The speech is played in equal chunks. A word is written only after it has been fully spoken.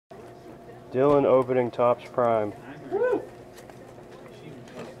Dylan opening Topps Prime.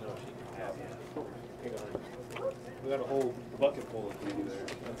 We got a whole bucket full of candy there.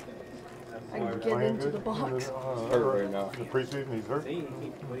 I can get into the box. Hurt right now. The preseason, he's hurt. What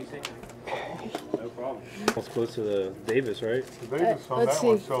do you think? No problem. It's close to the Davis, right? The Davis on let's that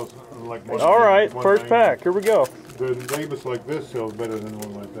one see. sells like All right, first pack. Here we go. The Davis like this sells better than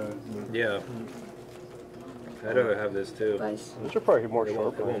one like that. Yeah. I don't have this too. Nice. These are probably more It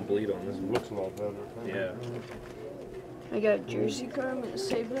sharp. won't bleed on this It one. looks a lot better. Yeah. I got a jersey card. I'm gonna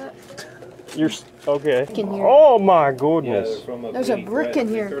save that. Okay. In here. Oh my Yeah, goodness. they're from There's a Big brick West. in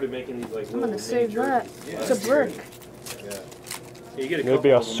They here. started making these, like, I'm gonna little save mini that. jerseys. Yeah, It's a brick. Yeah. You get a Maybe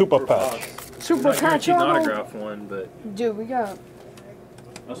couple a of them super for patch. cost. Super Not patch guaranteed auto. autograph one, but Dude, we got.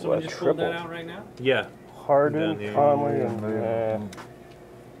 oh, someone What, just pulled that triple? out right now. Yeah. Harden, Down here. Conley, and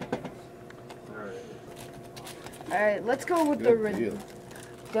All right. Alright, let's go with the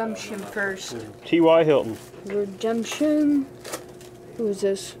redemption first. T.Y. Hilton. Redemption. Who is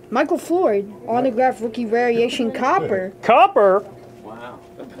this? Michael Floyd. Autograph rookie variation copper. Copper. Wow.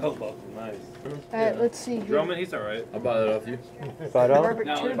 The belt buckle, nice. Alright, let's see here. Drummond, he's all right. I'll buy that off you. $5. Robert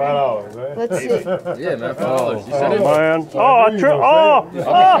Turbin. $5, right? Let's see. Yeah, man, $5. You Oh said it. man. Oh, I knew you were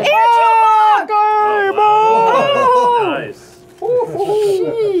Oh! Nice.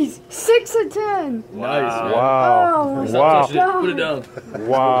 Jeez. 6 of 10. Nice, man. Wow. Oh, Wow. Touch it. Put it down.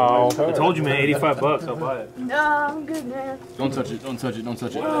 Wow. I told you, man, $85. I'll buy it. No, I'm good, man. Don't touch it. Don't touch it. Don't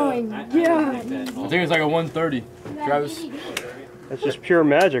touch it. Oh my god. I think it's like a 130. Travis. That's just pure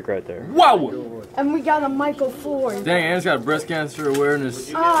magic right there. Wow. And we got a Michael Floyd. Dang, and it's got a breast cancer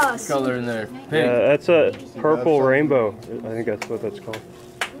awareness Ah, color in there. Yeah, Pink. that's a purple rainbow. I think that's what that's called.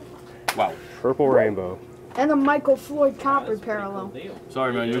 Wow. Purple rainbow. and a Michael Floyd copper parallel.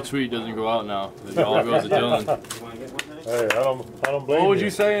 Sorry, man, your tweet doesn't go out now. It all goes to Dylan. Hey, I don't blame What would you.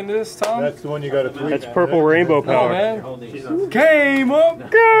 you say in this, Tom? That's the one you got to tweet. That's purple rainbow Oh, power. man. Game up.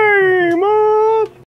 Game on!